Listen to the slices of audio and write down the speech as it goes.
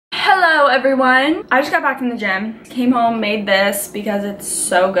everyone. I just got back from the gym, came home, made this because it's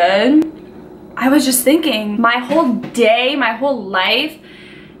so good. I was just thinking, my whole day, my whole life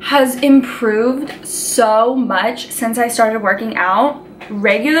has improved so much since I started working out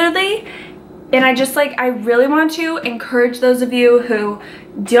regularly. And I really want to encourage those of you who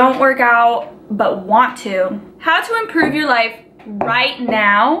don't work out but want to. How to improve your life right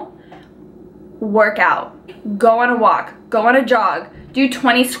now: work out. Go on a walk, go on a jog, do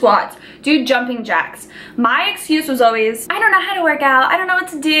 20 squats, do jumping jacks. My excuse was always, I don't know how to work out, I don't know what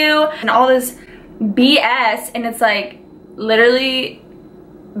to do, and all this BS. And it's like, literally,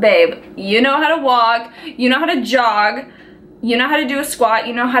 babe, you know how to walk, you know how to jog, you know how to do a squat,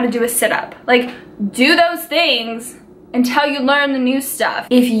 you know how to do a sit-up. Like, do those things until you learn the new stuff.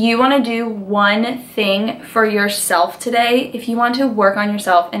 If you want to do one thing for yourself today, if you want to work on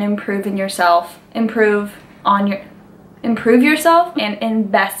yourself and improve yourself and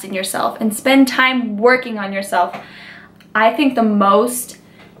invest in yourself and spend time working on yourself, I think the most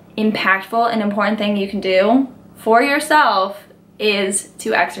impactful and important thing you can do for yourself is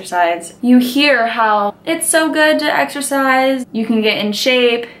to exercise. You hear how it's so good to exercise, you can get in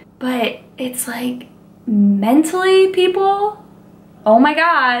shape, but it's like, mentally, people, oh my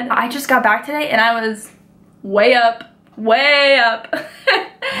god. I just got back today and I was way up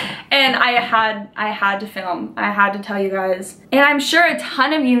and I had to film. I had to tell you guys. And I'm sure a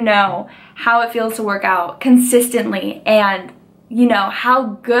ton of you know how it feels to work out consistently, and you know how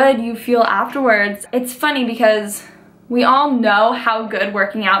good you feel afterwards. It's funny because we all know how good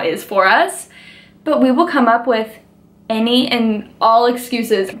working out is for us, but we will come up with any and all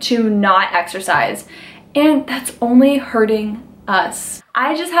excuses to not exercise. And that's only hurting us.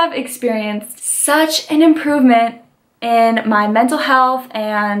 I just have experienced such an improvement in my mental health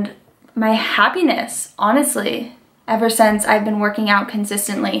and my happiness, honestly, ever since I've been working out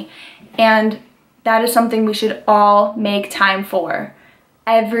consistently. And that is something we should all make time for.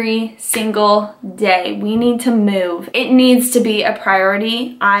 Every single day, we need to move. It needs to be a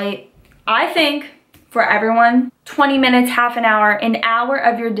priority. I think for everyone, 20 minutes, half an hour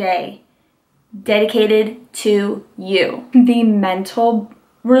of your day dedicated to you. The mental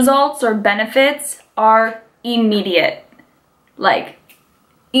results or benefits are immediate. Like,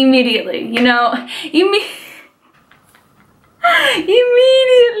 immediately, you know? Immediately.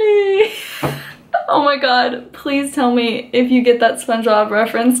 Oh my god, please tell me if you get that SpongeBob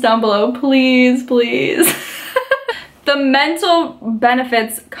reference down below. Please, please. The mental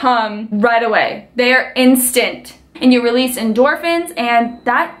benefits come right away. They are instant. And you release endorphins, and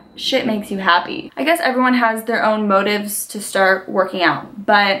that shit makes you happy. I guess everyone has their own motives to start working out,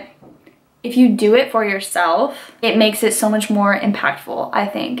 but if you do it for yourself, it makes it so much more impactful, I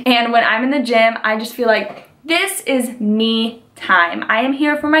think. And when I'm in the gym, I just feel like this is me time. I am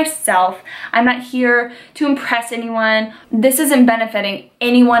here for myself. I'm not here to impress anyone. This isn't benefiting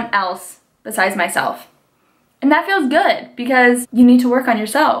anyone else besides myself. And that feels good because you need to work on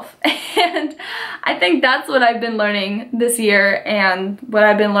yourself. And I think that's what I've been learning this year and what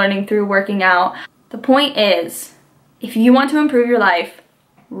I've been learning through working out. The point is, if you want to improve your life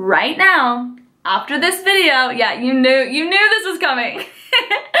right now, after this video, yeah, you knew this was coming.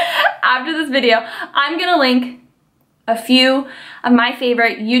 After this video, I'm gonna link a few of my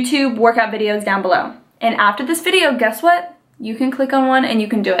favorite YouTube workout videos down below. And after this video, guess what? You can click on one and you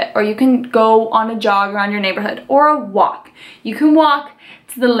can do it. Or you can go on a jog around your neighborhood or a walk. You can walk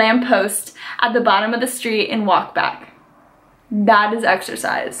to the lamppost at the bottom of the street and walk back. That is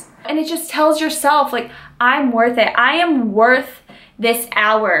exercise. And it just tells yourself, like, I'm worth it. I am worth this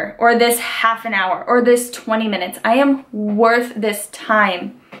hour or this half an hour or this 20 minutes. I am worth this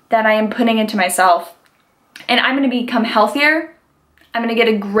time that I am putting into myself. And I'm gonna become healthier. I'm gonna get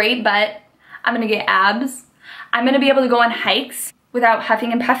a great butt. I'm gonna get abs. I'm gonna be able to go on hikes without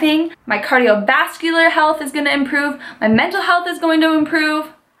huffing and puffing. My cardiovascular health is gonna improve. My mental health is going to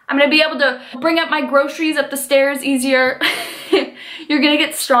improve. I'm gonna be able to bring up my groceries up the stairs easier. You're gonna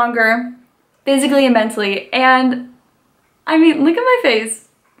get stronger physically and mentally. And I mean, look at my face.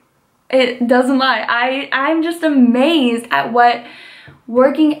 It doesn't lie. I'm just amazed at what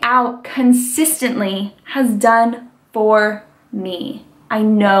working out consistently has done for me. I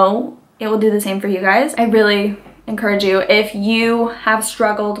know it will do the same for you guys. I really encourage you, if you have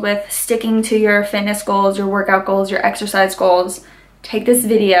struggled with sticking to your fitness goals, your workout goals, your exercise goals, take this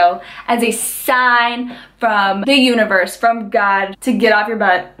video as a sign from the universe, from God, to get off your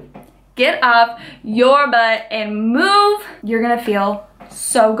butt. Get off your butt and move. You're gonna feel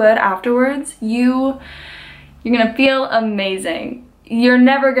so good afterwards. You're gonna feel amazing. You're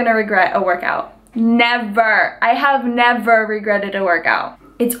never gonna regret a workout. Never. I have never regretted a workout.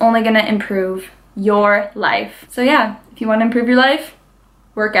 it's only gonna improve your life. So yeah, if you wanna improve your life,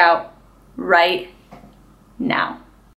 work out right now.